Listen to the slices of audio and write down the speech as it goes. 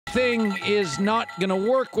thing is not going to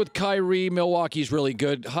work with Kyrie. Milwaukee's really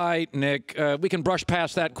good. Hi, Nick. We can brush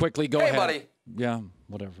past that quickly. Go ahead. Hey, buddy. Yeah,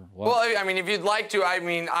 whatever. What? Well, I mean, if you'd like to,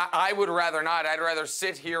 I would rather not. I'd rather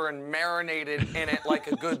sit here and marinate it in it like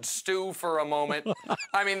a good stew for a moment.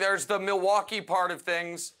 I mean, there's the Milwaukee part of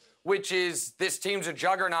things, which is this team's a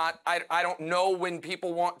juggernaut. I don't know when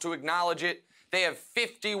people want to acknowledge it. They have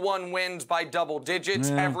 51 wins by double digits.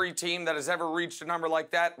 Yeah. Every team that has ever reached a number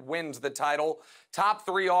like that wins the title. Top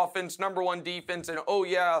 3 offense, number 1 defense, and oh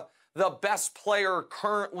yeah, the best player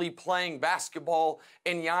currently playing basketball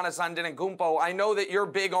in Giannis Antetokounmpo. I know that you're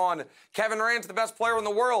big on Kevin Durant's the best player in the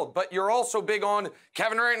world, but you're also big on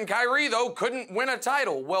Kevin Durant and Kyrie, though, couldn't win a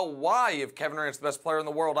title. Well, why if Kevin Durant's the best player in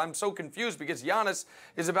the world? I'm so confused because Giannis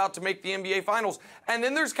is about to make the NBA Finals. And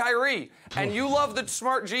then there's Kyrie, and you love the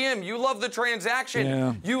smart GM. You love the transaction.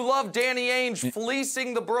 Yeah. You love Danny Ainge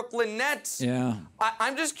fleecing the Brooklyn Nets. Yeah.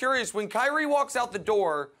 I'm just curious, when Kyrie walks out the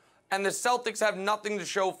door and the Celtics have nothing to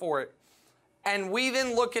show for it, and we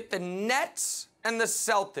then look at the Nets and the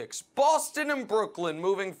Celtics, Boston and Brooklyn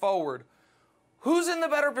moving forward, who's in the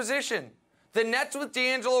better position? The Nets with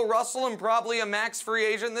D'Angelo Russell and probably a max free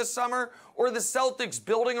agent this summer, or the Celtics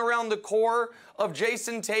building around the core of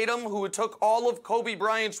Jason Tatum, who took all of Kobe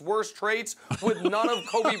Bryant's worst traits with none of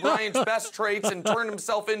Kobe Bryant's best traits and turned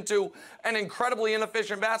himself into an incredibly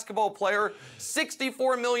inefficient basketball player,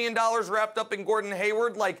 $64 million wrapped up in Gordon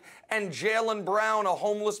Hayward, and Jaylen Brown, a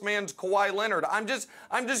homeless man's Kawhi Leonard. I'm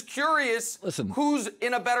just curious. Listen, who's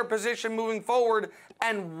in a better position moving forward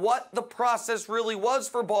and what the process really was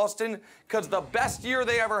for Boston, because the best year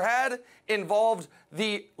they ever had involved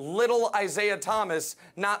the little Isaiah Thomas,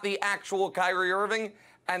 not the actual Kyrie Irving,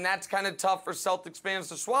 and that's kind of tough for Celtics fans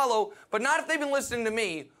to swallow, but not if they've been listening to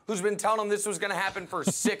me, who's been telling them this was going to happen for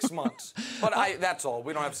 6 months. But that's all.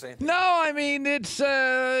 We don't have to say anything. No, I mean, it's,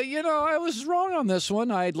 I was wrong on this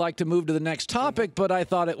one. I'd like to move to the next topic, but I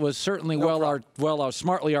thought it was certainly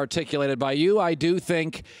smartly articulated by you. I do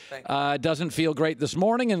think it doesn't feel great this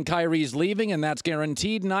morning, and Kyrie's leaving, and that's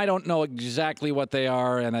guaranteed, and I don't know exactly what they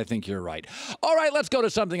are, and I think you're right. All right, let's go to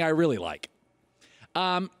something I really like.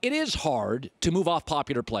 It is hard to move off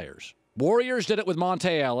popular players. Warriors did it with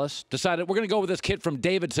Monte Ellis, decided we're going to go with this kid from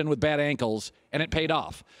Davidson with bad ankles, and it paid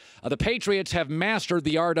off. The Patriots have mastered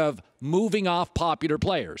the art of moving off popular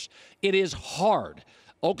players. It is hard.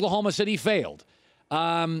 Oklahoma City failed.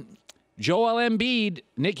 Joel Embiid,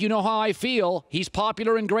 Nick, you know how I feel. He's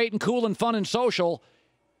popular and great and cool and fun and social.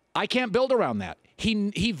 I can't build around that.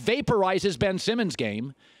 He vaporizes Ben Simmons'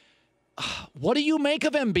 game. What do you make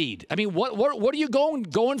of Embiid? I mean, what are you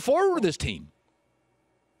going forward with this team?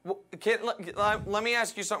 Well, let me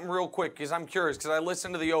ask you something real quick, because I'm curious, because I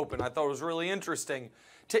listened to the Open. I thought it was really interesting.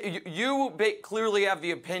 You clearly have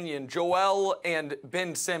the opinion, Joel and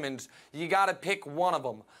Ben Simmons, you got to pick one of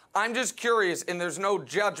them. I'm just curious, and there's no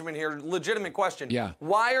judgment here, legitimate question. Yeah.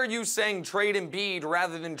 Why are you saying trade Embiid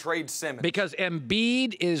rather than trade Simmons? Because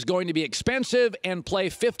Embiid is going to be expensive and play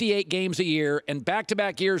 58 games a year, and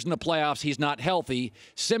back-to-back years in the playoffs, he's not healthy.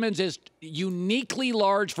 Simmons is uniquely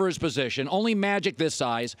large for his position, only Magic this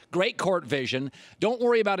size, great court vision, don't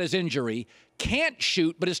worry about his injury, can't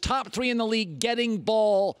shoot, but is top 3 in the league getting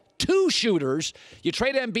ball 2 shooters. You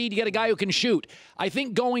trade Embiid, you get a guy who can shoot. I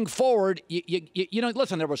think going forward,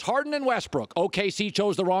 listen, there was Harden and Westbrook. OKC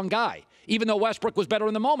chose the wrong guy, even though Westbrook was better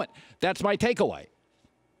in the moment. That's my takeaway.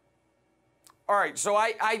 All right, so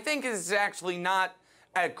I think it's actually not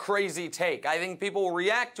a crazy take. I think people will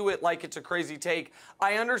react to it like it's a crazy take.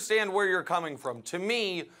 I understand where you're coming from. To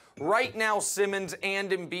me, right now, Simmons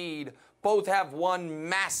and Embiid both have one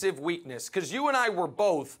massive weakness, because you and I were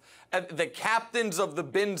both the captains of the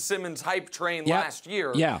Ben Simmons hype train last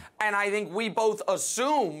year. Yeah. And I think we both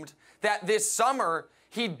assumed that this summer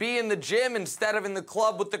he'd be in the gym instead of in the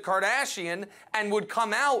club with the Kardashian and would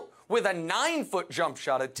come out with a 9-foot jump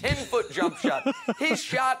shot, a 10-foot jump shot. His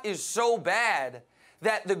shot is so bad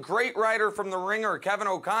that the great writer from The Ringer, Kevin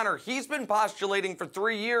O'Connor, he's been postulating for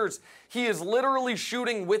 3 years he is literally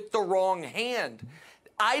shooting with the wrong hand.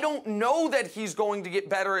 I don't know that he's going to get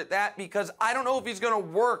better at that, because I don't know if he's going to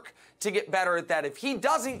work to get better at that. If he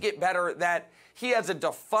doesn't get better at that, he has a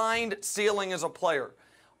defined ceiling as a player.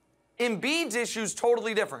 Embiid's issue is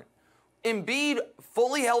totally different. Embiid,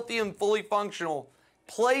 fully healthy and fully functional,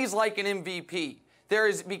 plays like an MVP.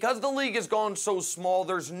 Because the league has gone so small,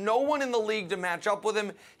 there's no one in the league to match up with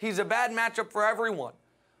him. He's a bad matchup for everyone.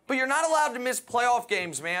 But you're not allowed to miss playoff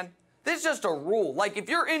games, man. This is just a rule. Like, if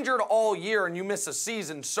you're injured all year and you miss a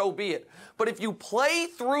season, so be it. But if you play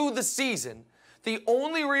through the season, the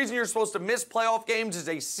only reason you're supposed to miss playoff games is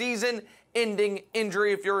a season season-ending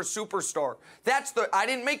injury if you're a superstar. I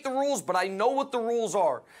didn't make the rules, but I know what the rules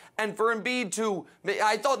are. And for Embiid to,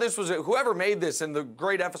 I thought this was, whoever made this in the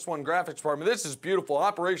great FS1 graphics department, this is beautiful.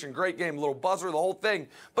 Operation, great game, little buzzer, the whole thing.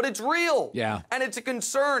 But it's real. Yeah. And it's a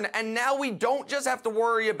concern. And now we don't just have to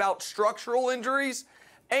worry about structural injuries.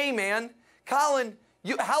 Hey, man, Colin,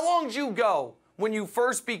 how long did you go when you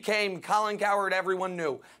first became Colin Cowherd everyone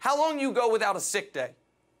knew? How long you go without a sick day?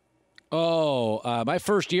 Oh, my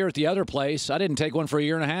first year at the other place, I didn't take one for a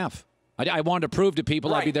year and a half. I wanted to prove to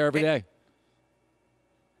people I'd be there every day.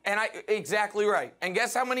 And exactly right. And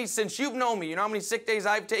guess how many, since you've known me, you know how many sick days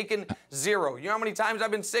I've taken? 0. You know how many times I've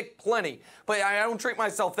been sick? Plenty. But I don't treat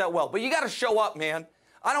myself that well. But you got to show up, man.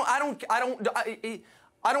 I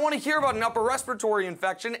don't want to hear about an upper respiratory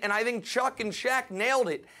infection, and I think Chuck and Shaq nailed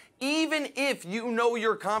it. Even if you know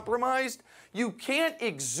you're compromised, you can't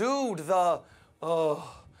exude the,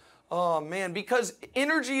 oh, man, because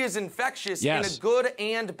energy is infectious in a good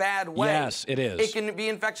and bad way. Yes, it is. It can be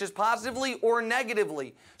infectious positively or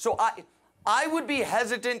negatively. So I would be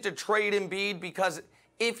hesitant to trade Embiid because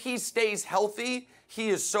if he stays healthy, he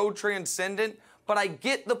is so transcendent. But I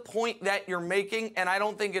get the point that you're making, and I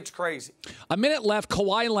don't think it's crazy. A minute left.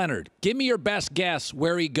 Kawhi Leonard, give me your best guess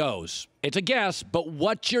where he goes. It's a guess, but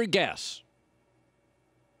what's your guess?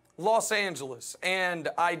 Los Angeles, and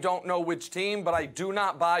I don't know which team, but I do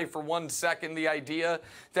not buy for 1 second the idea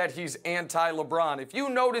that he's anti-LeBron. If you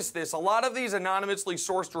notice this, a lot of these anonymously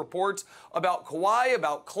sourced reports about Kawhi,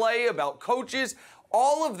 about Klay, about coaches,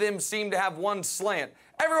 all of them seem to have one slant.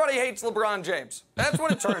 Everybody hates LeBron James. That's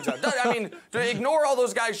what it turns out. I mean, ignore all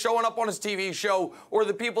those guys showing up on his TV show or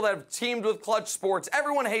the people that have teamed with Clutch Sports.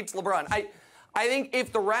 Everyone hates LeBron. I think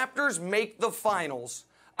if the Raptors make the finals,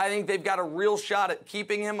 I think they've got a real shot at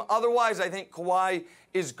keeping him. Otherwise, I think Kawhi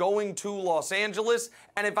is going to Los Angeles.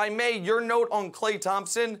 And if I may, your note on Klay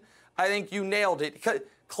Thompson, I think you nailed it.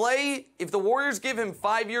 Klay, if the Warriors give him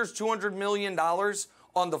 5 years, $200 million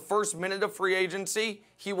on the first minute of free agency,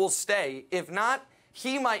 he will stay. If not,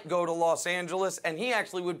 he might go to Los Angeles, and he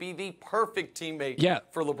actually would be the perfect teammate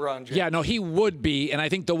for LeBron James. Yeah, no, he would be. And I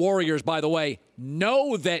think the Warriors, by the way,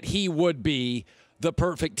 know that he would be the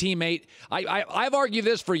perfect teammate. I've argued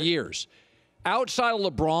this for years. Outside of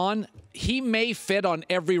LeBron, he may fit on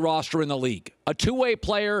every roster in the league. A two-way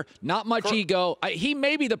player, not much ego. He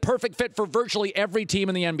may be the perfect fit for virtually every team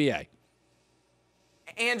in the NBA.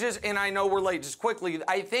 And I know we're late, just quickly,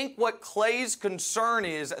 I think what Klay's concern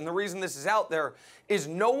is, and the reason this is out there, is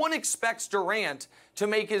no one expects Durant to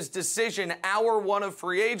make his decision hour one of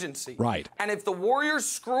free agency. Right. And if the Warriors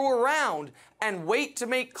screw around and wait to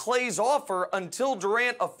make Klay's offer until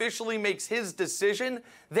Durant officially makes his decision,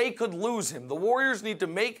 they could lose him. The Warriors need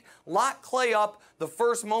to lock Klay up the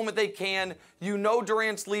first moment they can. You know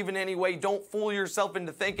Durant's leaving anyway. Don't fool yourself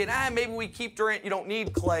into thinking, maybe we keep Durant. You don't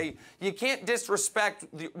need Klay. You can't disrespect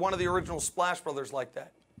one of the original Splash Brothers like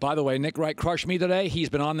that. By the way, Nick Wright crushed me today. He's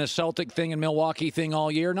been on this Celtic thing and Milwaukee thing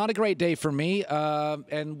all year. Not a great day for me.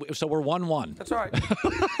 And so we're 1-1. That's all right.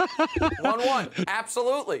 1-1.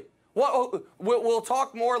 Absolutely. We'll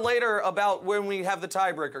talk more later about when we have the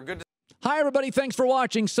tiebreaker. Good. Hi, everybody. Thanks for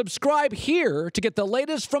watching. Subscribe here to get the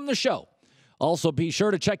latest from the show. Also, be sure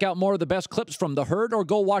to check out more of the best clips from The Herd or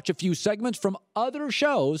go watch a few segments from other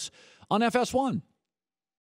shows on FS1.